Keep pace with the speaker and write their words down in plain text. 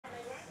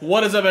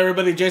What is up,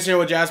 everybody? Jason here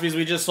with Jaspys.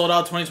 We just sold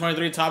out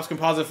 2023 Topps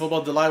Composite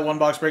Football Delight 1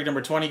 box break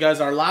number 20,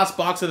 guys. Our last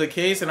box of the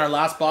case and our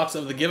last box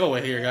of the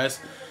giveaway here, guys.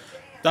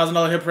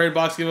 $1,000 Hit Parade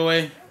box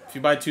giveaway. If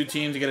you buy 2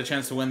 teams, you get a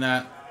chance to win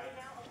that.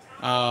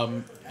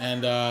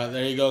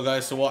 There you go,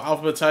 guys. So we'll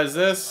alphabetize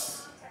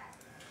this.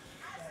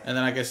 And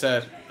then, like I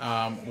said,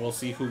 we'll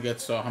see who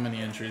gets how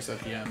many entries at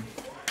the end.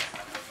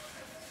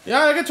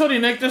 Yeah, like I told you,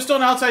 Nick, there's still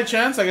an outside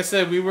chance. Like I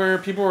said,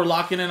 people were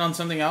locking in on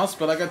something else,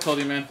 but like I told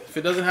you, man, if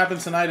it doesn't happen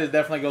tonight, it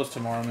definitely goes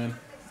tomorrow, man.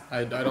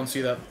 I don't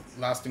see that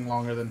lasting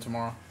longer than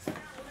tomorrow.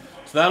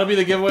 So that'll be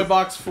the giveaway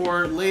box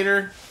for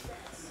later.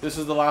 This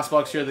is the last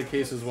box here of the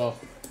case as well.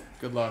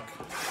 Good luck.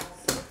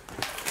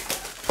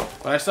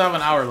 But I still have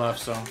an hour left,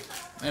 so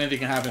anything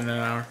can happen in an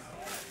hour.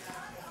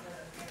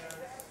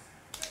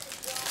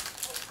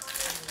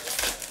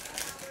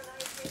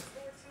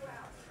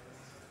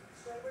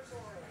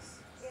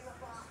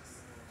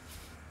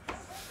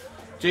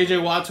 J.J.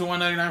 Watt to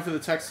 199 for the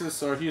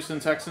Texas or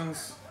Houston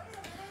Texans.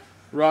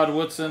 Rod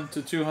Woodson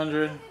to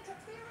 200.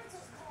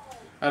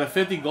 Out of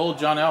 50, gold,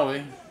 John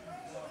Elway.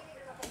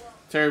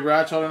 Terry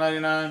Bradshaw to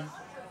 99.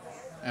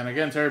 And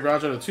again, Terry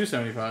Bradshaw to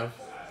 275.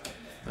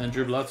 And then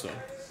Drew Bledsoe.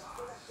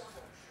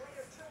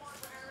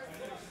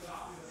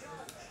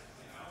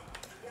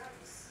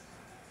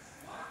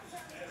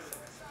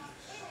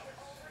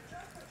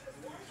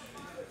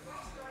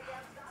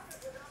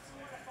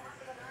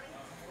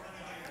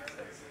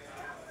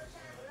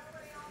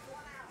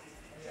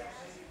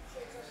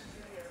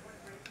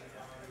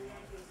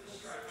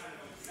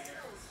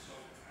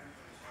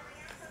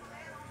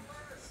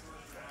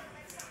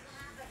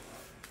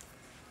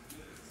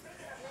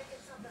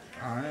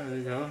 Alright, there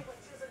you go.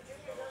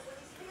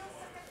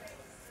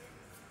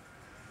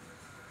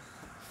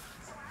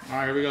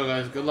 Alright, here we go,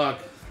 guys. Good luck.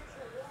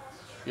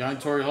 Behind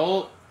Torrey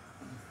Holt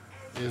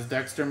is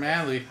Dexter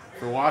Manley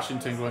for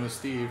Washington, going to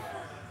Steve.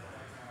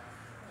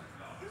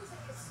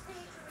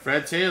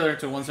 Fred Taylor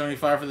to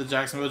 175 for the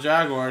Jacksonville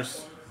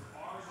Jaguars.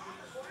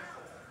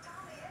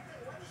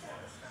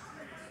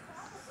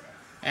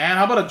 And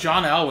how about a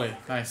John Elway?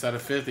 Nice, out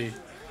of 50.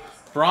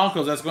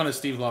 Broncos, that's going to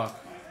Steve Locke.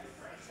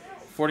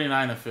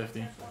 49 of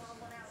 50.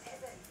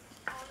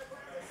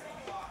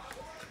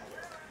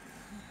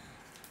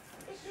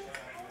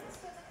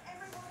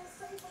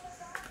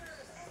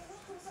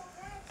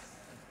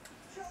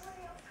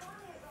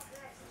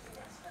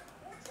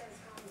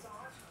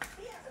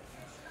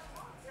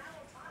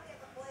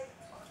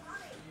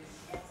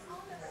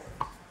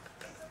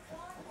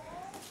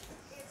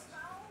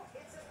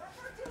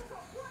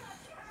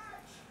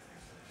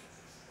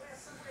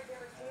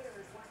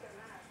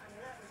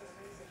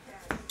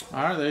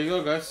 Alright, there you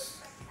go, guys.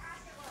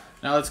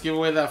 Now let's give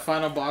away that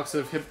final box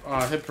of Hit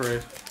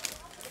Parade.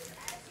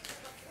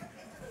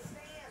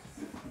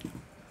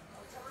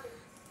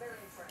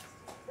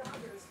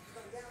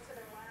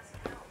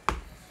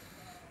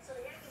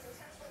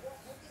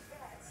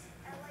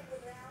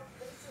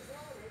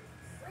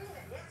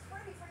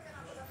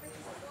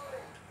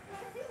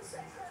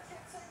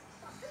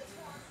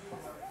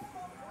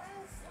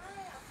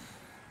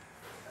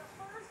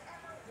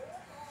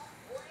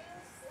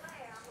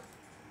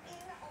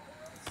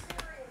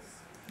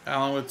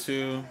 Allen with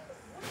 2,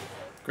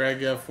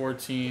 Greg at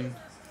 14,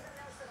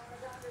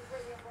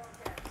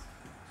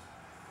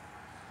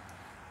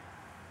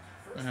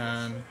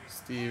 and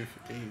Steve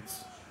 8.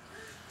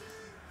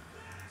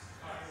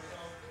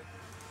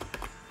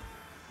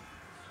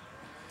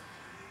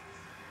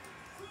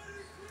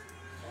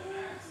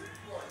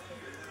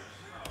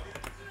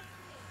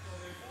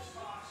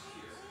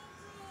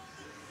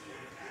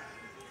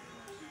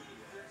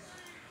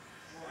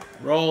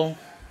 Roll.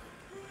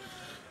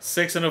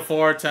 6 and a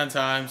 4, 10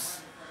 times.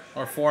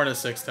 Or 4 and a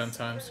 6, 10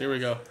 times. Here we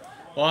go.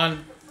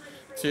 1,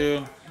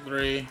 2,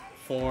 3,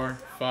 4,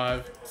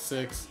 5,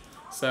 6,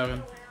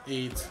 7,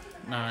 8,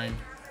 9,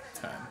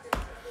 10.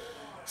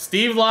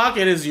 Steve Locke,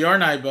 it is your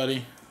night,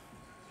 buddy.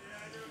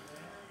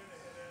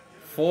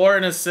 4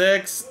 and a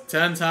 6,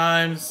 10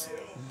 times.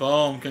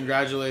 Boom.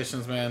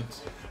 Congratulations, man.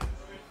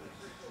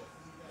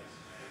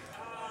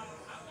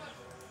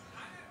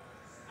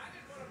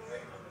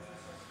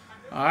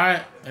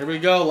 Alright, here we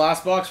go.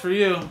 Last box for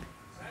you.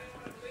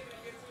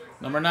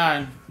 Number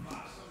 9.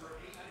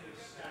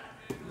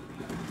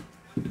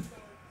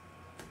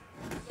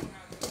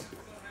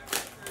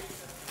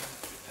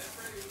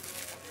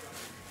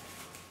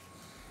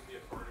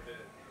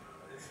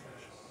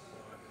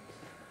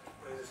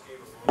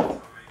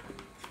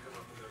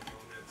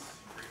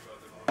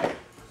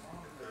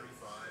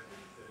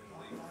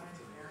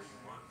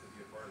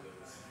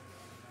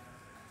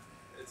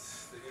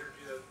 It's the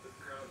energy that the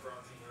crowd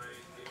brought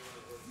tonight, game of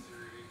the World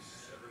Series.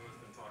 Everyone's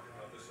been talking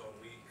about this all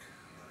week.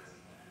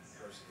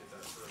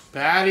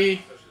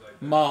 Patty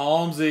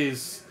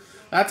Mahomesies.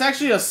 That's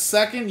actually a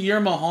second-year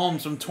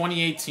Mahomes from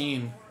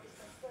 2018.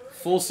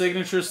 Full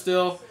signature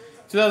still.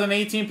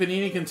 2018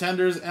 Panini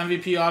Contenders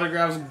MVP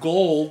autographs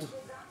gold,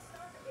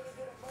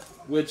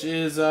 which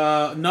is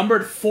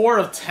numbered 4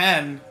 of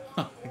 10.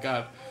 Oh my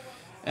God.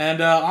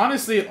 And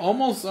honestly,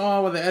 almost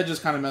well, the edges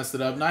kind of messed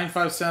it up.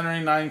 9.5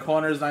 centering, 9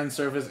 corners, 9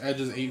 surface,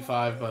 edges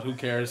 8.5, but who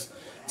cares?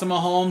 It's a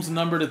Mahomes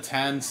number to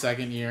 10,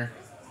 second year.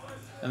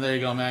 And there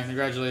you go, man.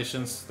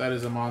 Congratulations. That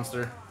is a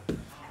monster.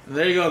 And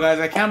there you go, guys.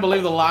 I can't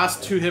believe the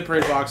last 2 hit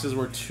parade boxes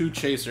were 2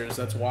 chasers.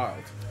 That's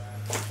wild.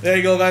 There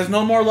you go, guys.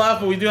 No more left,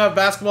 but we do have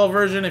basketball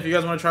version. If you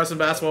guys want to try some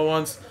basketball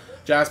ones,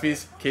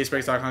 Jaspys,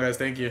 casebreaks.com, guys.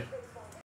 Thank you.